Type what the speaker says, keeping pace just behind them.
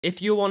If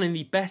you're wanting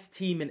the best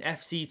team in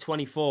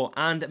FC24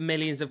 and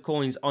millions of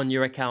coins on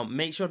your account,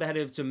 make sure to head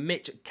over to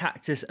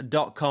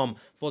MitchCactus.com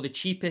for the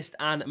cheapest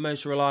and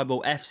most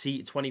reliable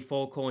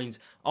FC24 coins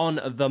on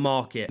the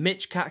market.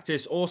 Mitch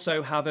Cactus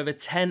also have over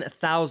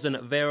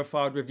 10,000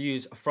 verified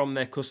reviews from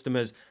their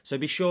customers, so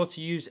be sure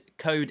to use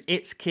code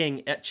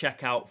IT'sKing at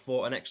checkout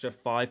for an extra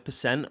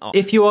 5% off.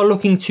 If you are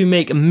looking to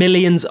make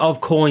millions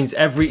of coins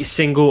every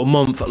single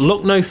month,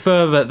 look no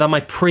further than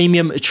my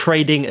premium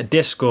trading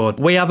Discord.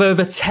 We have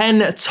over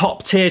 10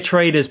 top tier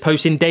traders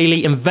posting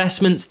daily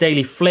investments,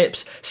 daily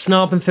flips,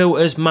 sniping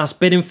filters, mass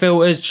bidding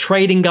filters,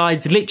 trading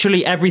guides,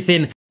 literally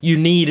everything you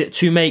need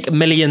to make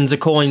millions of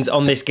coins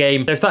on this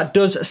game. So if that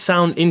does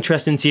sound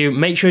interesting to you,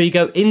 make sure you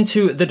go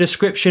into the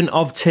description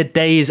of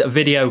today's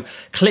video,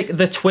 click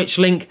the Twitch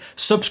link,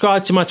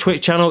 subscribe to my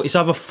Twitch channel. It's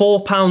either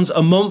 £4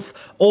 a month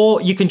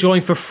or you can join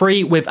for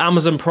free with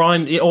Amazon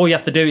Prime. All you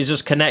have to do is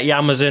just connect your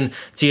Amazon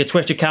to your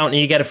Twitch account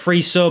and you get a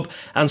free sub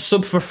and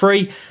sub for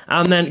free,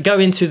 and then go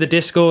into the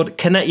Discord,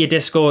 connect your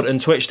Discord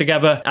and Twitch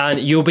together, and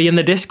you'll be in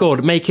the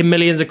Discord making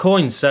millions of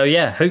coins. So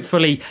yeah,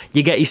 hopefully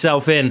you get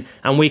yourself in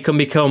and we can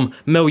become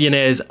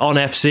millionaires on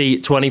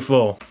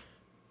FC24.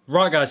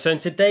 Right guys, so in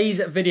today's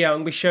video I'm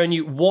going to be showing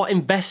you what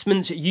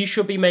investments you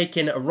should be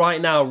making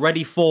right now,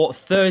 ready for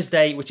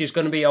Thursday, which is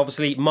going to be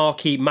obviously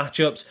marquee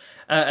matchups.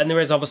 And there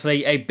is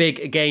obviously a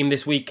big game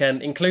this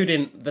weekend,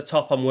 including the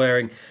top I'm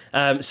wearing.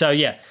 So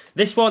yeah,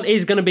 this one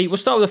is going to be, we'll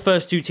start with the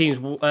first two teams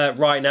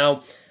right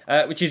now,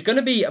 which is going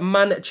to be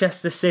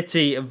Manchester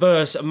City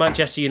versus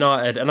Manchester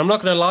United. And I'm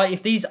not going to lie,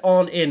 if these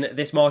aren't in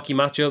this marquee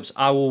matchups,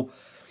 I will...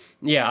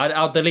 yeah,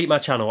 I'll delete my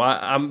channel.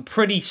 I'm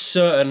pretty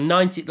certain,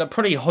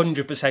 pretty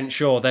 100%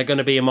 sure they're going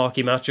to be in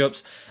marquee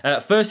matchups.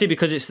 Firstly,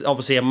 because it's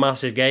obviously a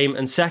massive game,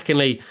 and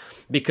secondly,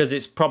 because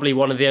it's probably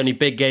one of the only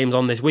big games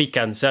on this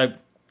weekend. So,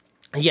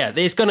 yeah,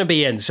 it's going to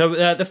be in.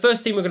 So, the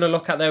first team we're going to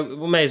look at, though,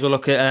 we may as well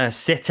look at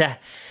City.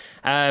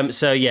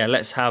 So, yeah,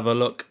 let's have a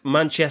look.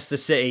 Manchester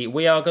City,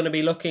 we are going to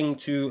be looking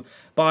to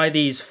buy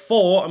these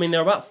for, I mean, they're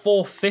about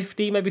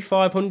 450, maybe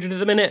 500 at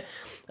the minute.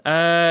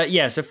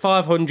 Yeah, so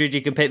 500,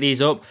 you can pick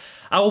these up.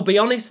 I will be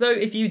honest though,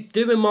 if you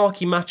do a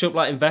marquee matchup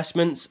like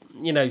investments,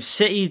 you know,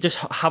 City just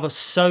have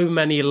so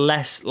many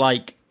less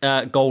like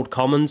gold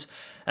commons,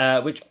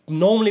 which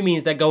normally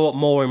means they go up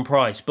more in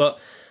price. But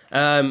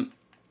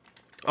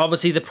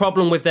obviously the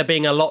problem with there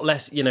being a lot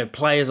less, you know,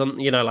 players on,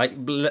 you know, like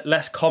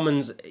less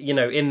commons, you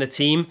know, in the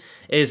team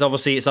is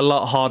obviously it's a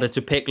lot harder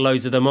to pick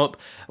loads of them up.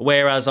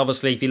 Whereas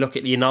obviously if you look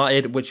at the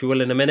United, which we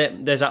will in a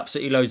minute, there's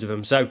absolutely loads of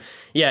them. So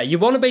yeah, you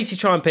want to basically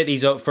try and pick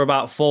these up for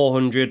about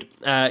 400,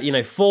 you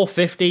know,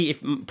 450,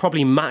 if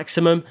probably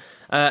maximum.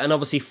 And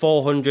obviously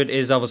 400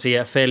 is obviously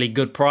a fairly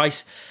good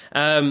price.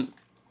 But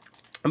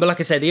like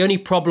I said, the only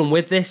problem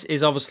with this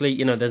is obviously,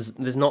 you know,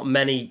 there's not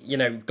many, you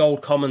know,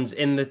 gold commons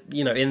in the,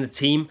 you know, in the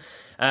team.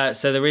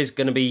 So there is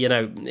going to be, you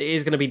know, it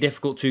is going to be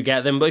difficult to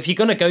get them. But if you're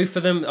going to go for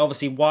them,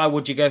 obviously, why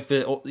would you go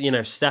for, you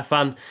know,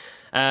 Stefan?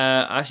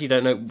 I actually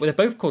don't know. They're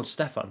both called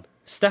Stefan.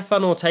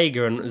 Stefan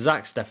Ortega and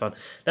Zach Stefan.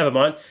 Never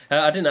mind.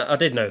 I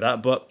did know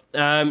that. But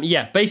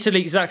yeah,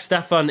 basically, Zach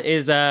Stefan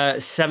is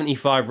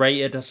 75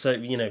 rated. So,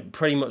 you know,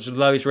 pretty much the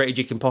lowest rated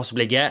you can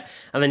possibly get.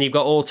 And then you've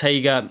got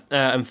Ortega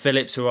and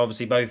Phillips, who are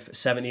obviously both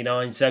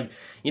 79. So,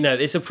 you know,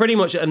 it's pretty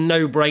much a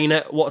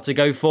no-brainer what to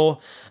go for.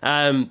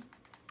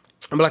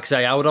 But like I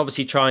say, I would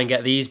obviously try and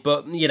get these,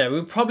 but, you know,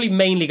 we're probably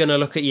mainly going to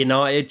look at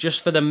United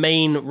just for the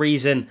main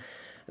reason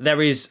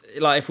there is,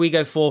 like, if we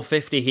go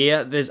 450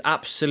 here, there's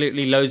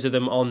absolutely loads of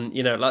them on,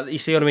 you know, like, you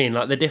see what I mean?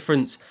 Like, the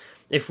difference,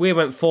 if we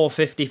went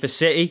 450 for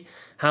City,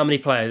 how many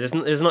players?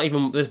 There's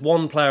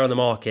one player on the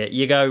market.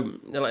 You go,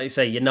 like you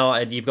say,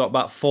 United, you've got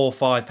about 4 or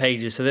 5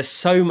 pages, so there's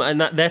so much,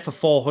 and they're for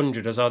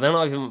 400 as well, they're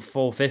not even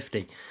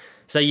 450.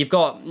 So you've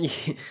got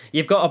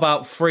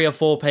about 3 or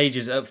 4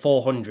 pages at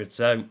 400.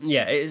 So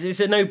yeah, it's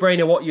a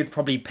no-brainer what you'd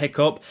probably pick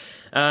up.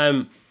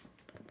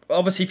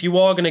 Obviously, if you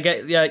are going to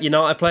get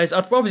United players,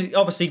 I'd probably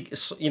obviously,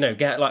 you know,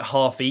 get like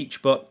half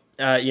each. But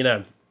you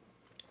know,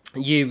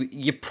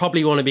 you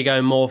probably want to be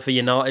going more for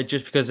United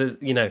just because there's,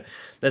 you know,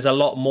 there's a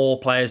lot more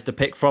players to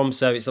pick from,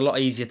 so it's a lot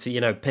easier to,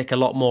 you know, pick a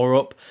lot more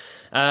up.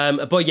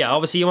 But yeah,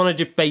 obviously you want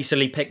to just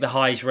basically pick the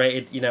highest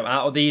rated, you know,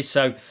 out of these.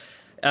 So.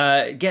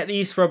 Get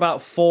these for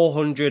about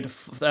 400,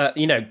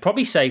 you know,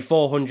 probably say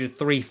 400,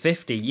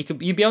 350.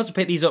 You'd be able to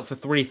pick these up for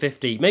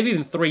 350, maybe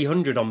even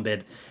 300 on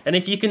bid. And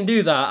if you can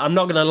do that, I'm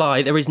not going to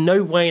lie, there is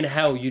no way in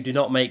hell you do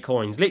not make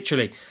coins.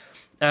 Literally,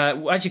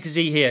 as you can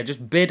see here,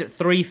 just bid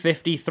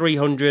 350,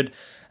 300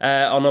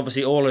 on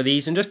obviously all of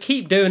these, and just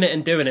keep doing it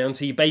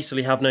until you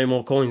basically have no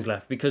more coins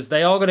left, because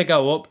they are going to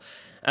go up.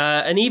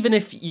 And even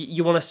if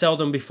you want to sell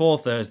them before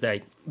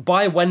Thursday,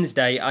 by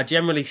Wednesday, I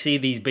generally see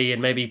these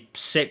being maybe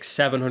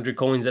 600-700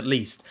 coins at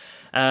least.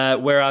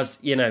 Whereas,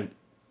 you know,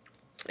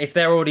 if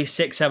they're already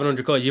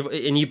 600-700 coins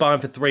and you buy them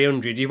for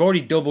 300, you've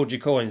already doubled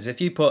your coins. If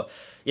you put,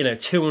 you know,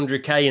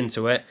 200k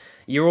into it,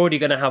 you're already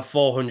going to have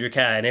 400k.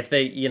 And if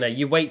they, you know,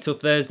 you wait till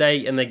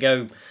Thursday and they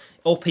go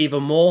up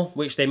even more,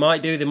 which they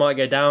might do, they might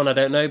go down, I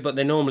don't know, but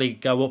they normally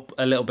go up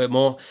a little bit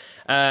more.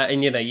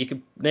 and, you know, you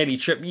could nearly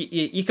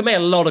you can make a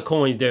lot of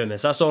coins doing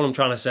this. That's all I'm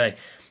trying to say.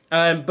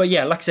 But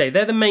yeah, like I say,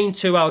 they're the main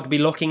two I would be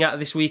looking at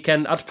this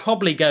weekend. I'd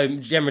probably go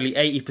generally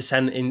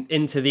 80%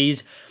 into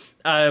these.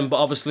 But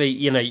obviously,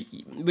 you know,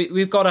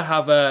 we've got to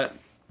have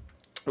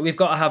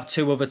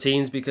two other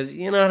teams because,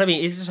 you know what I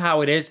mean, this is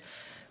how it is.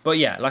 But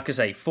yeah, like I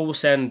say, full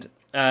send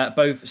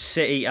both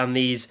City and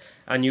these,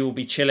 and you will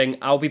be chilling.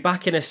 I'll be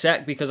back in a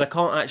sec because I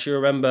can't actually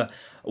remember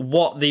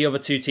what the other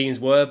two teams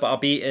were, but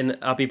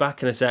I'll be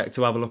back in a sec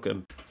to have a look at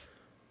them.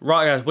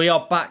 Right, guys, we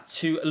are back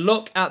to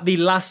look at the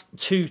last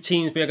two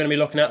teams we are going to be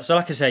looking at. So,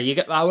 like I say,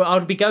 I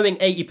would be going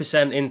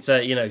 80%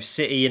 into, you know,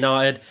 City,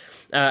 United,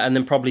 and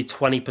then probably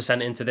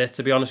 20% into this,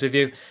 to be honest with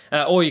you.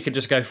 Or you could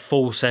just go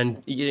full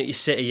send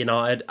City,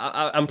 United.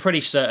 I'm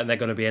pretty certain they're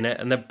going to be in it,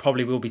 and they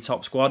probably will be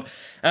top squad.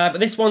 But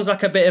this one's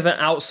like a bit of an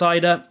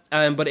outsider,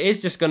 but it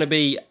is just going to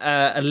be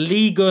a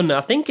Ligue 1.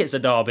 I think it's a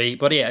derby,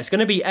 but yeah, it's going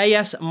to be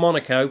AS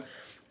Monaco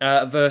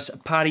versus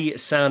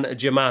Paris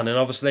Saint-Germain, and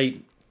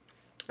obviously,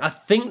 I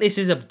think this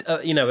is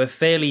a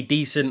fairly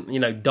decent, you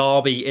know,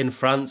 derby in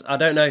France. I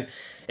don't know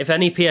if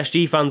any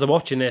PSG fans are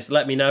watching this.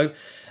 Let me know.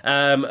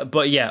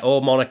 But yeah,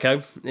 or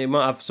Monaco. It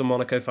might have some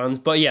Monaco fans.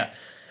 But yeah,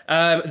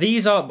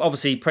 these are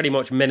obviously pretty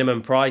much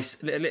minimum price.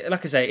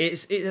 Like I say,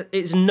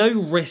 it's no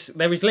risk.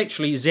 There is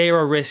literally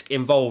zero risk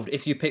involved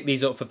if you pick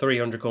these up for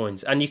 300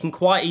 coins, and you can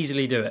quite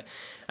easily do it,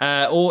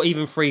 or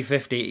even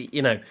 350.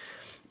 You know.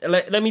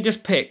 Let me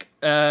just pick,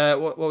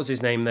 what was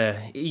his name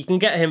there? You can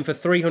get him for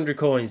 300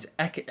 coins,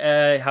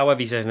 however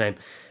you say his name.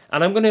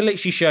 And I'm going to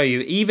literally show you,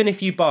 even if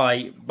you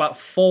buy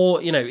about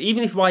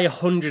even if you buy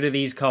 100 of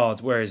these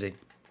cards, where is he?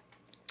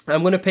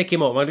 I'm going to pick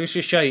him up. I'm just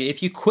going to show you,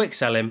 if you quick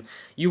sell him,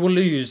 you will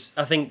lose,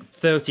 I think,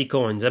 30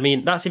 coins. I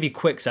mean, that's if you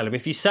quick sell him.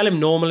 If you sell him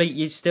normally,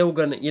 you're still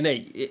going to, you know,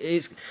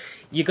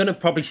 you're going to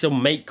probably still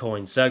make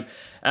coins. So,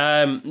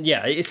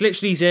 yeah, it's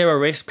literally zero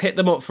risk. Pick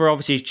them up for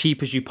obviously as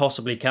cheap as you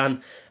possibly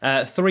can.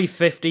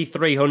 350,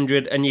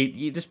 300, and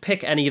you just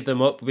pick any of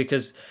them up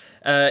because,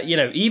 you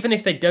know, even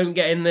if they don't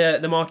get in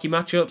the marquee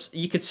matchups,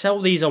 you could sell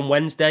these on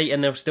Wednesday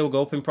and they'll still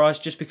go up in price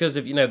just because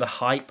of, you know, the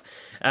hype.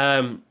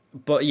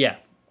 But yeah,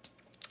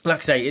 like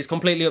I say, it's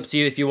completely up to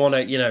you if you want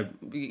to, you know,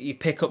 you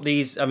pick up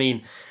these. I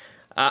mean,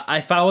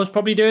 if I was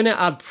probably doing it,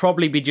 I'd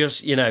probably be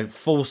just, you know,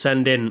 full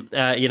sending,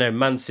 you know,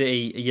 Man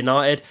City,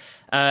 United.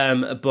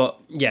 But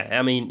yeah,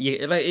 I mean,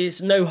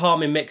 it's no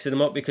harm in mixing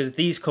them up because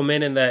these come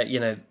in and they're, you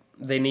know,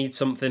 they need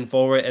something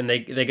for it and they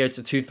go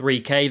to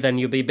 2-3k, then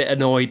you'll be a bit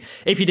annoyed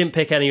if you didn't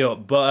pick any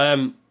up. But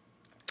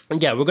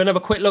yeah, we're going to have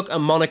a quick look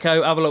at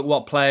Monaco, have a look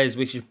what players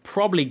we should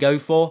probably go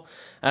for.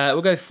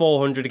 We'll go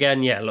 400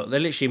 again. Yeah, look, they're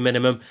literally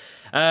minimum.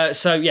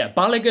 So yeah,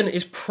 Balogun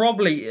is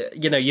probably,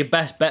 you know, your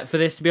best bet for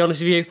this, to be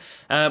honest with you.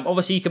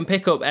 Obviously, you can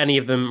pick up any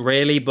of them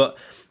really, but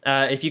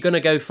if you're going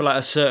to go for like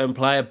a certain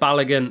player,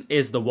 Balogun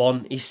is the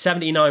one. He's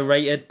 79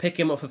 rated. Pick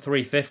him up for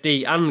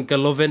 350, and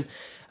Golovin.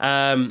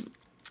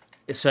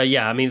 So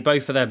yeah, I mean,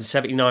 both of them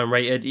 79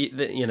 rated.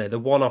 You know, the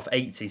one off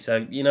 80.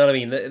 So you know what I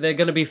mean. They're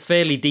going to be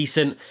fairly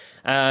decent.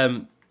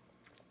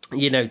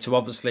 You know, to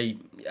obviously,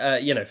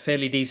 you know,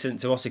 fairly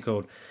decent to what's it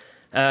called.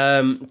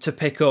 To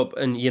pick up,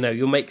 and you know,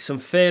 you'll make some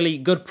fairly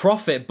good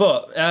profit.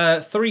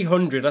 But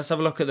 300, let's have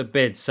a look at the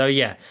bids. So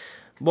yeah,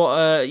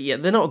 yeah,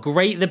 they're not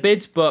great, the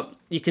bids, but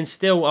you can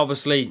still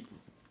obviously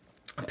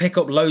pick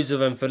up loads of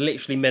them for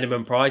literally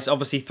minimum price.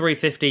 Obviously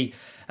 350,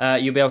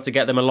 you'll be able to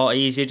get them a lot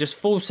easier. Just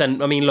full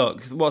send. I mean,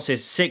 look, what's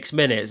this, 6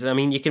 minutes? I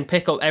mean, you can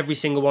pick up every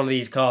single one of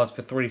these cards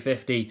for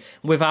 350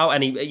 without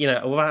any, you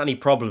know, without any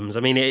problems. I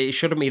mean, it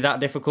shouldn't be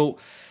that difficult.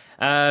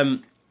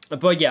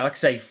 But yeah, like I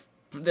say,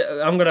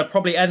 I'm going to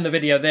probably end the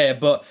video there,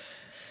 but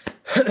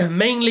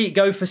mainly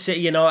go for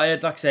City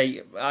United. Like I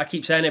say, I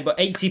keep saying it, but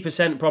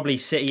 80% probably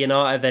City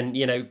United. Then,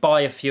 you know,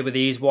 buy a few of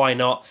these. Why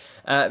not?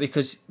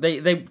 Because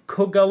they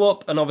could go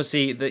up, and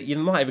obviously you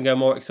might even go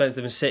more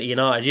expensive than City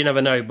United. You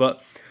never know.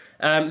 But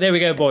there we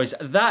go, boys.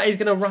 That is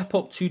going to wrap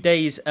up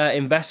today's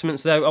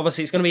investments, though.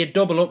 Obviously, it's going to be a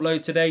double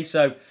upload today,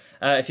 so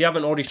if you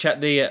haven't already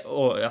checked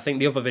or I think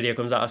the other video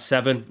comes out at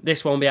 7.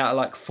 This one will be out at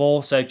like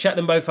 4. So check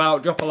them both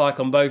out. Drop a like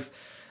on both.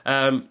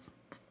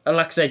 And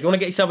like I say, if you want to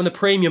get yourself in the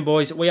premium,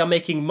 boys, we are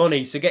making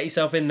money. So get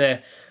yourself in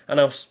there, and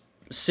I'll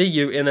see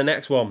you in the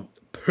next one.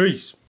 Peace.